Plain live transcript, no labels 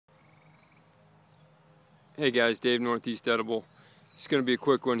Hey guys, Dave, Northeast Edible. It's going to be a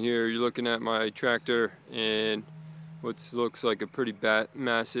quick one here. You're looking at my tractor and what looks like a pretty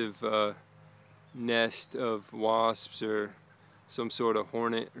massive nest of wasps or some sort of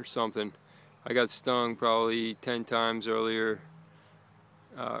hornet or something. I got stung probably 10 times earlier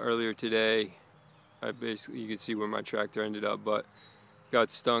today. You can see where my tractor ended up, but got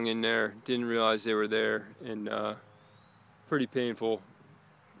stung in there. Didn't realize they were there, and pretty painful.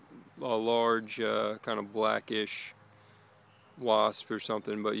 A large kind of blackish wasp or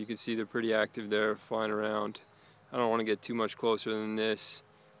something, but you can see they're pretty active there, flying around. I don't want to get too much closer than this.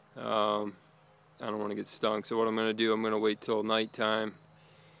 I don't want to get stung, so what I'm going to do, I'm going to wait till nighttime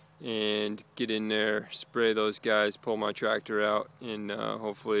and get in there, spray those guys, pull my tractor out, and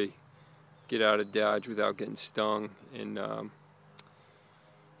hopefully get out of Dodge without getting stung. And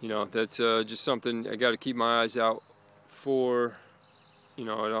you know, that's just something I got to keep my eyes out for. You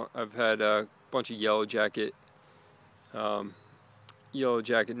know, I've had a bunch of yellow jacket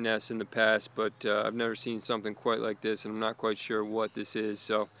nests in the past, but I've never seen something quite like this, and I'm not quite sure what this is.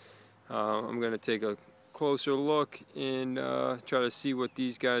 So I'm going to take a closer look and try to see what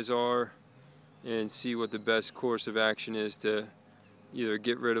these guys are and see what the best course of action is to either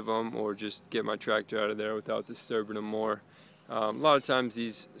get rid of them or just get my tractor out of there without disturbing them more. A lot of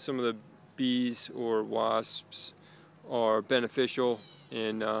times some of the bees or wasps are beneficial,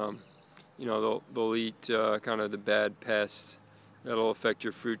 and you know, they'll eat kind of the bad pests that'll affect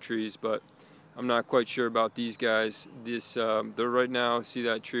your fruit trees, but I'm not quite sure about these guys. They're right now, see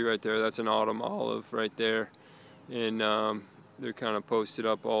that tree right there, that's an autumn olive right there, and they're kind of posted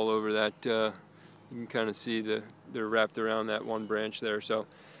up all over that. You can kind of see they're wrapped around that one branch there. So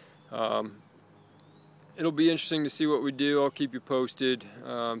it'll be interesting to see what we do. I'll keep you posted,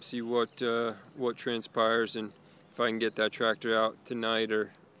 see what transpires, and if I can get that tractor out tonight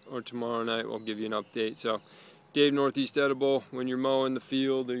or tomorrow night, we'll give you an update. So Dave, Northeast Edible, when you're mowing the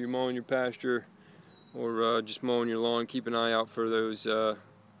field or you're mowing your pasture or just mowing your lawn, keep an eye out for those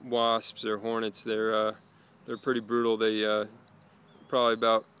wasps or hornets. They're pretty brutal. They probably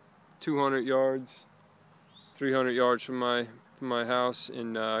about 200 yards, 300 yards from my house,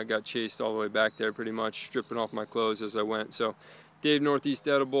 and I got chased all the way back there, pretty much stripping off my clothes as I went. So Dave, Northeast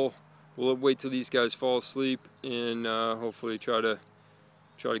Edible, we'll wait till these guys fall asleep and hopefully try to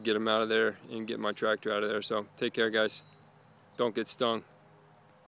get them out of there and get my tractor out of there. So take care, guys. Don't get stung.